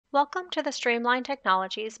Welcome to the Streamline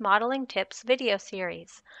Technologies Modeling Tips video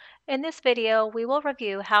series. In this video, we will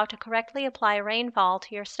review how to correctly apply rainfall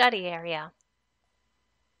to your study area.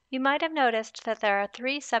 You might have noticed that there are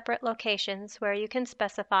 3 separate locations where you can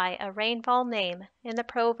specify a rainfall name in the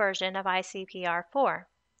Pro version of ICPR 4,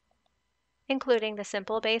 including the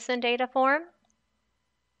Simple Basin Data Form,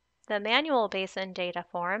 the Manual Basin Data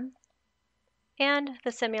Form, and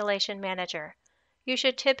the Simulation Manager. You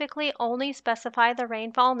should typically only specify the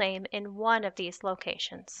rainfall name in one of these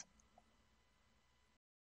locations.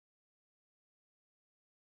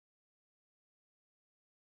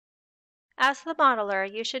 As the modeler,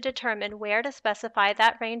 you should determine where to specify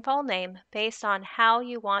that rainfall name based on how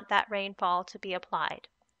you want that rainfall to be applied.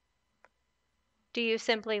 Do you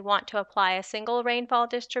simply want to apply a single rainfall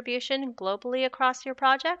distribution globally across your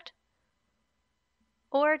project?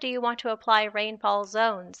 Or do you want to apply rainfall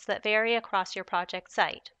zones that vary across your project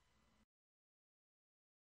site?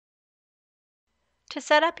 To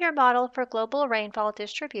set up your model for global rainfall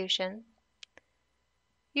distribution,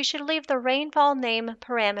 you should leave the rainfall name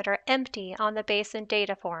parameter empty on the basin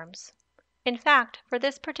data forms. In fact, for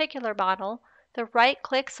this particular model, the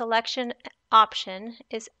right-click selection option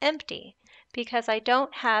is empty because I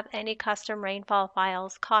don't have any custom rainfall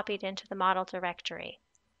files copied into the model directory.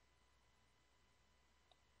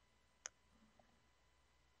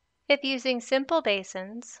 If using simple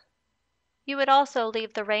basins, you would also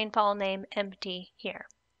leave the rainfall name empty here.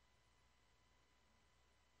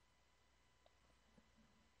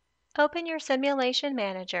 Open your Simulation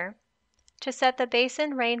Manager to set the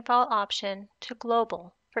basin rainfall option to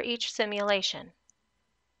global for each simulation.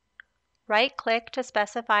 Right-click to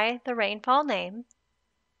specify the rainfall name,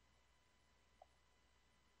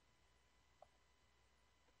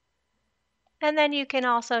 and then you can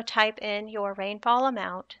also type in your rainfall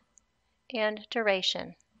amount and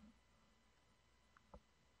duration.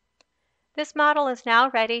 This model is now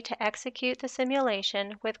ready to execute the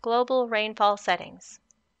simulation with global rainfall settings.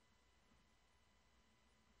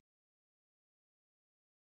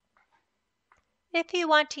 If you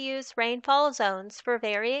want to use rainfall zones for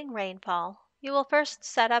varying rainfall, you will first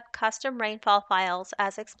set up custom rainfall files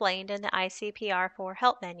as explained in the ICPR 4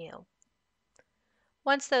 help menu.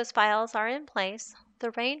 Once those files are in place,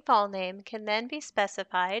 the rainfall name can then be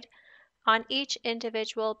specified on each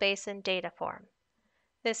individual basin data form.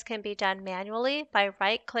 This can be done manually by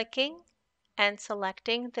right-clicking and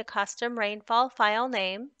selecting the custom rainfall file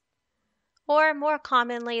name, or more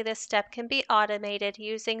commonly, this step can be automated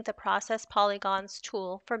using the Process Polygons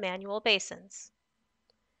tool for manual basins.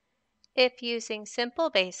 If using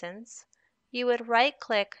simple basins, you would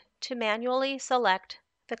right-click to manually select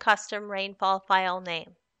the custom rainfall file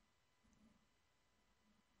name.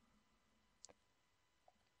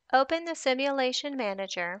 Open the Simulation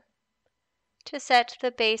Manager to set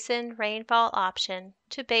the basin rainfall option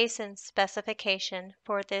to basin specification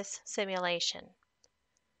for this simulation.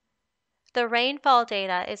 The rainfall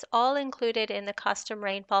data is all included in the custom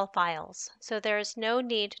rainfall files, so there is no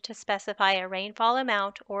need to specify a rainfall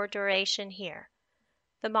amount or duration here.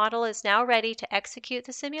 The model is now ready to execute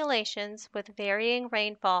the simulations with varying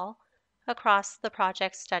rainfall across the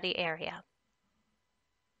project study area.